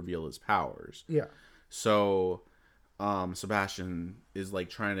him to reveal his powers. Yeah. So Sebastian is like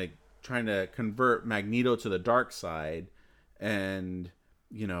trying to convert Magneto to the dark side, and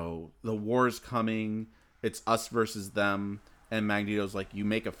the war's coming. It's us versus them, and Magneto's like, you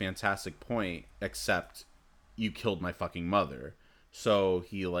make a fantastic point, except you killed my fucking mother. So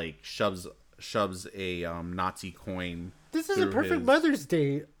he like shoves a Nazi coin. This is a perfect Mother's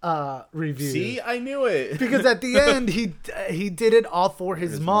Day review. See, I knew it. Because at the end he did it all for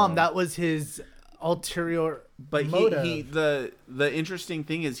his mom. That was his ulterior motive. The interesting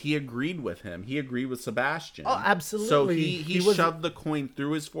thing is he agreed with him. He agreed with Sebastian. Oh, absolutely. So he shoved the coin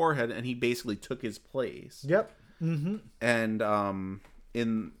through his forehead, and he basically took his place. Yep. Mm-hmm. And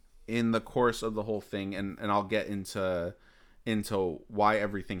in the course of the whole thing, and I'll get into why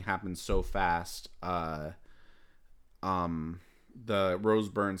everything happened so fast. The Rose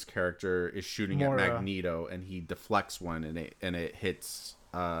Byrne's character is shooting at Magneto, and he deflects one, and it hits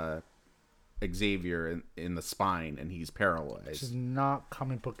Xavier in the spine, and he's paralyzed. Which is not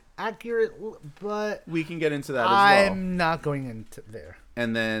comic book accurate, but we can get into that as well. I'm not going into there.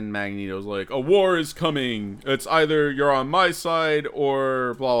 And then Magneto's like, a war is coming. It's either you're on my side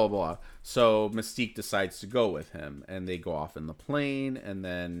or blah, blah, blah. So Mystique decides to go with him, and they go off in the plane, and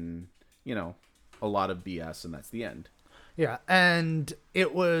then, a lot of BS, and that's the end. Yeah, and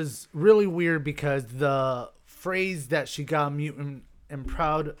it was really weird because the phrase that she got mutant and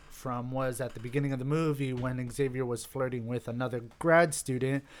proud from was at the beginning of the movie when Xavier was flirting with another grad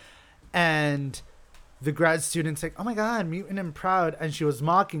student, and the grad student's like, oh my god, mutant and proud, and she was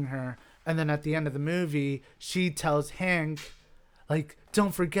mocking her. And then at the end of the movie, she tells Hank, like,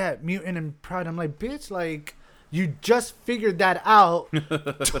 don't forget, mutant and proud. I'm like, bitch, like, you just figured that out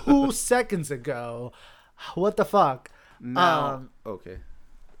 2 seconds ago. What the fuck? Now, okay.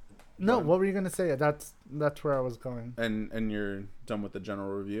 No, what were you gonna say? That's where I was going. And you're done with the general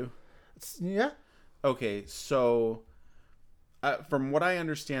review? Yeah. Okay, so from what I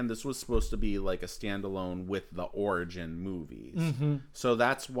understand, this was supposed to be like a standalone with the origin movies. Mm-hmm. So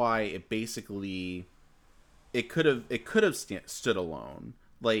that's why it basically it could have stood alone.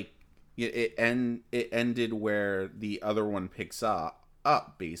 Like it ended where the other one picks up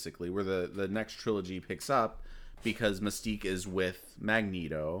basically, where the next trilogy picks up, because Mystique is with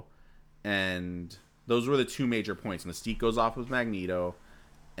Magneto, and those were the two major points. Mystique goes off with Magneto,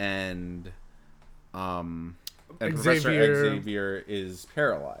 and Professor Xavier is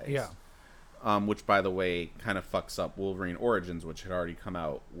paralyzed. Yeah. Which, by the way, kind of fucks up Wolverine Origins, which had already come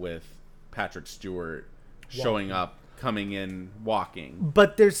out with Patrick Stewart showing up, coming in, walking.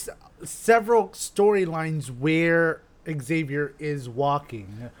 But there's several storylines where Xavier is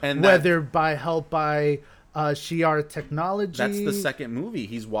walking, and whether by help by Shi'ar technology. That's the second movie.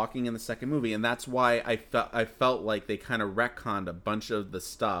 He's walking in the second movie, and that's why I felt like they kind of retconned a bunch of the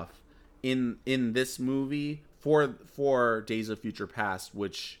stuff in this movie for Days of Future Past,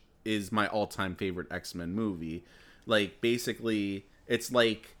 which is my all-time favorite X-Men movie. Like, basically, it's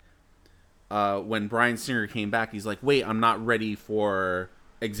like when Bryan Singer came back, he's like, wait, I'm not ready for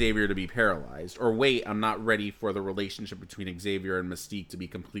Xavier to be paralyzed, or wait, I'm not ready for the relationship between Xavier and Mystique to be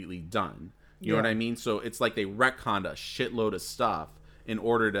completely done. You know what I mean? So it's like they retconned a shitload of stuff in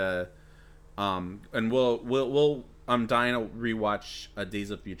order to and we'll I'm dying to rewatch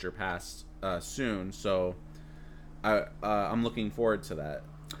Days of Future Past soon, so I'm looking forward to that.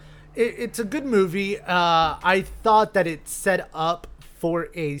 It's a good movie. I thought that it set up for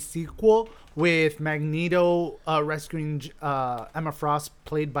a sequel with Magneto rescuing Emma Frost,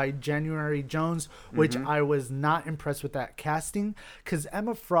 played by January Jones, which I was not impressed with that casting, because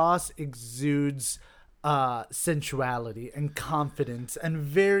Emma Frost exudes sensuality and confidence, and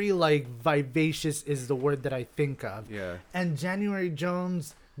very like vivacious is the word that I think of. Yeah. And January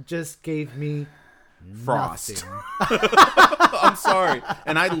Jones just gave me Frost. I'm sorry.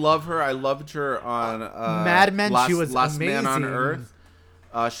 And I love her. I loved her on Mad Men. She was Last amazing. Man on Earth.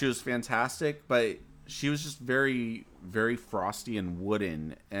 She was fantastic, but she was just very, very frosty and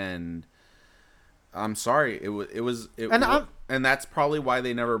wooden. And I'm sorry, and that's probably why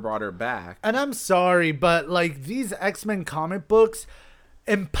they never brought her back. And I'm sorry, but like these X-Men comic books,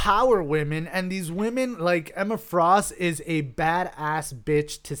 empower women, and these women, like Emma Frost, is a badass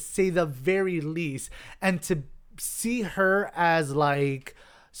bitch to say the very least, and to see her as like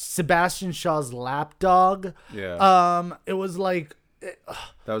Sebastian Shaw's lapdog, it was like,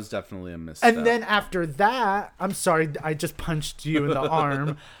 that was definitely a misstep. and then after that, I'm sorry, I just punched you in the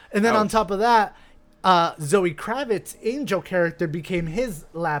arm, and then Ouch. on top of that, Zoe Kravitz's Angel character became his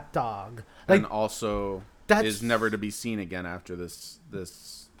lapdog, like, and also is never to be seen again after this.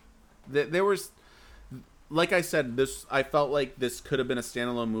 There was, like I said, I felt like this could have been a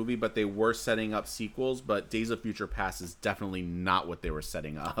standalone movie, but they were setting up sequels. But Days of Future Past is definitely not what they were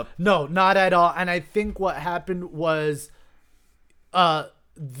setting up. No, not at all. And I think what happened was,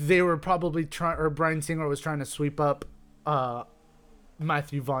 they were probably trying, or Bryan Singer was trying to sweep up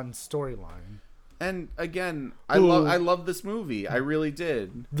Matthew Vaughn's storyline. And again, I love this movie. I really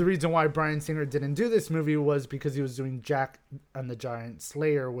did. The reason why Bryan Singer didn't do this movie was because he was doing Jack and the Giant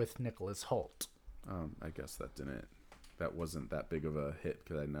Slayer with Nicholas Hoult. I guess that wasn't that big of a hit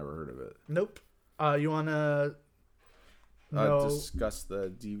because I'd never heard of it. Nope. You want to discuss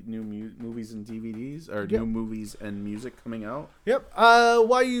the new movies and DVDs, or new movies and music coming out? Yep.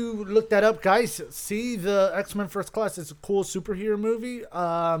 While you look that up, guys, see the X-Men First Class. It's a cool superhero movie.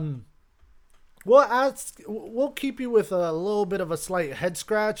 We'll keep you with a little bit of a slight head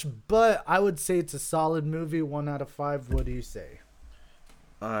scratch, but I would say it's a solid movie. 1 out of 5. What do you say?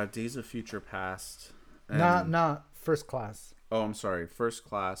 Days of Future Past. Not First Class. Oh, I'm sorry. First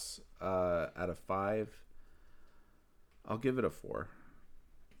Class. Out of 5. I'll give it a 4.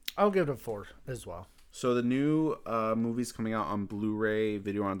 I'll give it a 4 as well. So the new movies coming out on Blu-ray,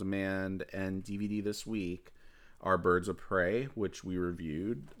 video on demand, and DVD this week are Birds of Prey, which we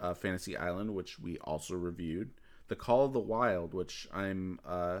reviewed, Fantasy Island, which we also reviewed, The Call of the Wild, which I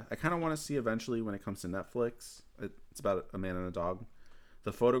kind of want to see eventually when it comes to Netflix. It's about a man and a dog.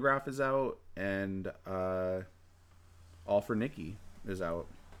 The Photograph is out, and All for Nikki is out.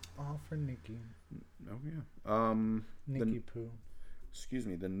 All for Nikki. Oh yeah. Nikki Poo. Excuse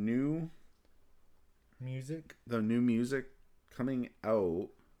me. The new music coming out.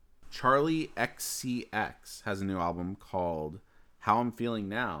 Charlie XCX has a new album called How I'm Feeling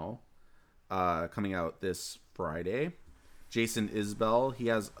Now, coming out this Friday. Jason Isbell, he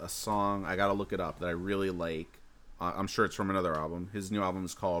has a song, I gotta look it up, that I really like. I'm sure it's from another album. His new album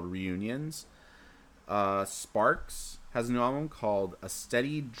is called Reunions. Sparks has a new album called A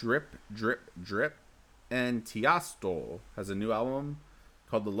Steady Drip, Drip, Drip. And Tiesto has a new album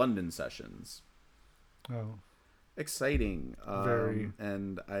called The London Sessions. Oh. Exciting. Very.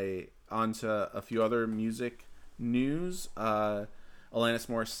 And onto a few other music news. Alanis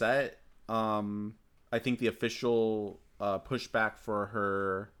Morissette, I think the official pushback for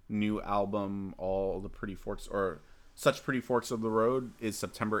her new album, All the Pretty Forks, or Such Pretty Forks of the Road, is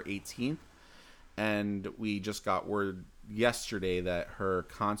September 18th. And we just got word yesterday that her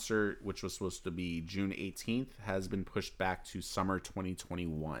concert, which was supposed to be June 18th, has been pushed back to summer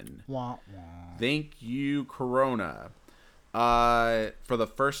 2021. Wah, wah. Thank you, Corona. For the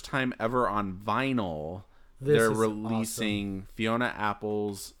first time ever on vinyl, they're releasing awesome. Fiona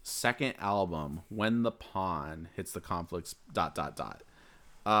Apple's second album, When the Pawn Hits the Conflicts... ...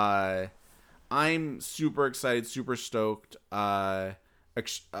 I'm super excited, super stoked.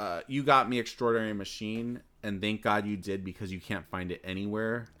 You Got Me, Extraordinary Machine, and thank God you did, because you can't find it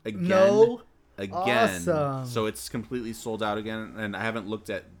anywhere again. No. Again. Awesome. So it's completely sold out again, and I haven't looked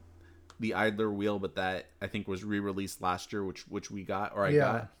at the Idler Wheel, but that I think was re-released last year, which we got, or I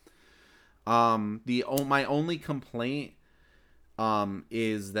got. My only complaint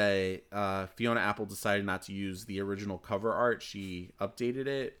is that Fiona Apple decided not to use the original cover art. She updated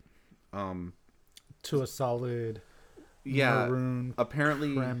it to a solid maroon,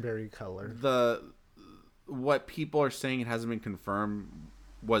 apparently cranberry color. What people are saying, it hasn't been confirmed,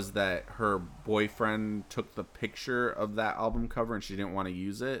 was that her boyfriend took the picture of that album cover and she didn't want to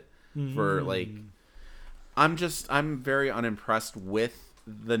use it for like. I'm very unimpressed with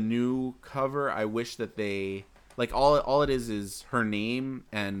the new cover. I wish that they all it is her name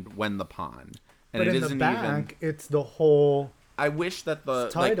and When the Pawn, and but it in isn't the back, even. It's the whole. I wish that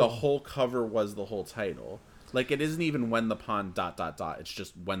the whole cover was the whole title. Like, it isn't even When the Pawn ... It's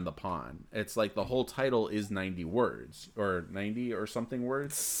just When the Pawn. It's like the whole title is 90 words or 90 or something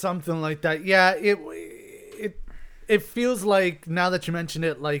words. Something like that. Yeah, it feels like, now that you mention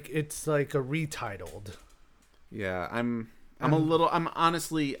it, like it's like a retitled. Yeah, I'm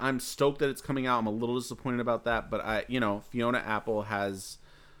stoked that it's coming out. I'm a little disappointed about that, but Fiona Apple has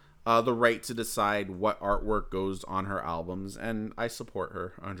the right to decide what artwork goes on her albums, and I support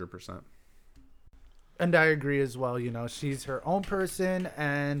her 100%. And I agree as well. You know, she's her own person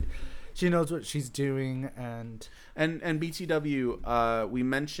and she knows what she's doing. And BTW, we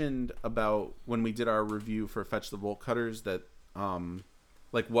mentioned about when we did our review for Fetch the Bolt Cutters that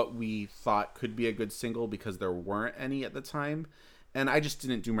like what we thought could be a good single because there weren't any at the time. And I just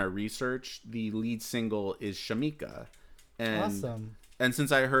didn't do my research. The lead single is Shamika. And, awesome. And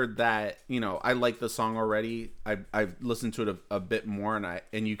since I heard that, you know, I like the song already. I've listened to it a bit more,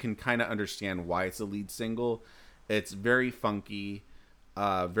 and you can kind of understand why it's a lead single. It's very funky,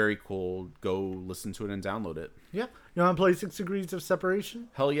 very cool. Go listen to it and download it. Yeah. You want to play 6 Degrees of Separation?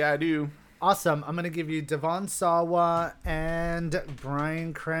 Hell yeah, I do. Awesome. I'm going to give you Devon Sawa and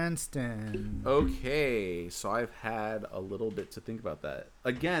Bryan Cranston. Okay, so I've had a little bit to think about that.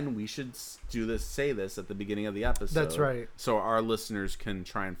 Again, we should say this at the beginning of the episode. That's right. So our listeners can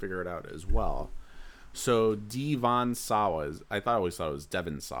try and figure it out as well. So Devon Sawa, I always thought it was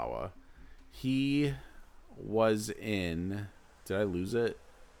Devon Sawa. He was in... Did I lose it?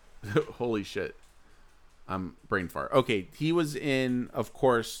 Holy shit. Brain fart. Okay, he was in, of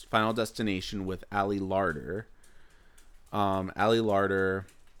course, Final Destination with Ali Larter. Ali Larter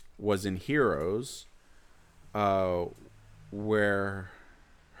was in Heroes, where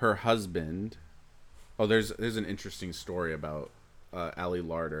her husband... Oh, there's an interesting story about Ali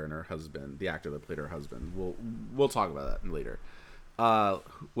Larter and her husband, the actor that played her husband. We'll talk about that later.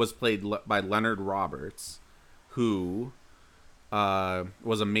 Was played by Leonard Roberts, who...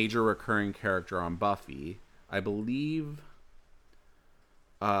 was a major recurring character on Buffy. I believe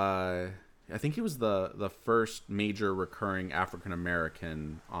I think he was the first major recurring African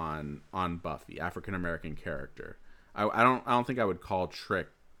American on Buffy, African American character. I don't think I would call Trick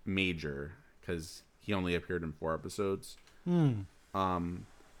major because he only appeared in 4 episodes.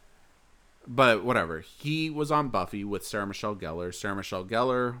 But whatever. He was on Buffy with Sarah Michelle Gellar. Sarah Michelle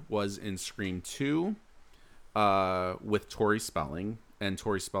Gellar was in Scream 2 with Tori Spelling, and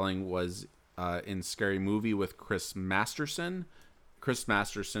Tori Spelling was in Scary Movie with Chris Masterson. Chris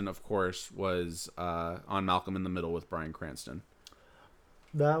Masterson, of course, was on Malcolm in the Middle with Bryan Cranston.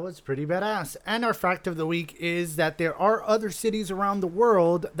 That was pretty badass. And our fact of the week is that there are other cities around the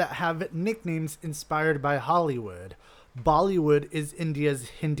world that have nicknames inspired by Hollywood. Bollywood is India's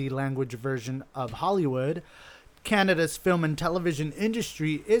Hindi language version of Hollywood. Canada's film and television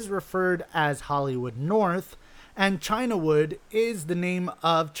industry is referred as Hollywood North, and Chinawood is the name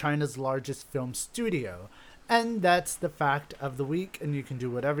of China's largest film studio. And that's the fact of the week, and you can do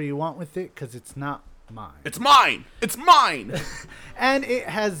whatever you want with it because it's not mine. It's mine! It's mine! And it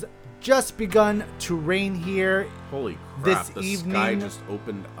has just begun to rain here. Holy crap, this the evening. sky just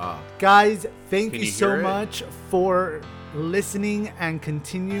opened up. Guys, thank you you so hear it? much for listening and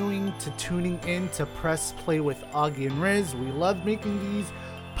continuing to tuning in to Press Play with Augie and Riz. We love making these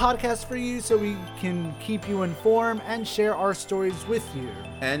podcasts for you so we can keep you informed and share our stories with you.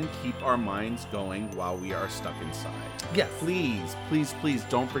 And keep our minds going while we are stuck inside. Yes. Please, please, please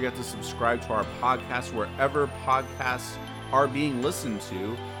don't forget to subscribe to our podcast wherever podcasts are being listened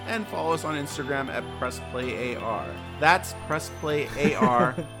to, and follow us on Instagram at PressPlayAR. That's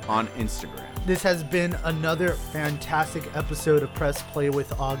PressPlayAR on Instagram. This has been another fantastic episode of Press Play with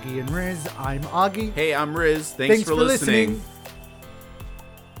Augie and Riz. I'm Augie. Hey, I'm Riz. Thanks for listening.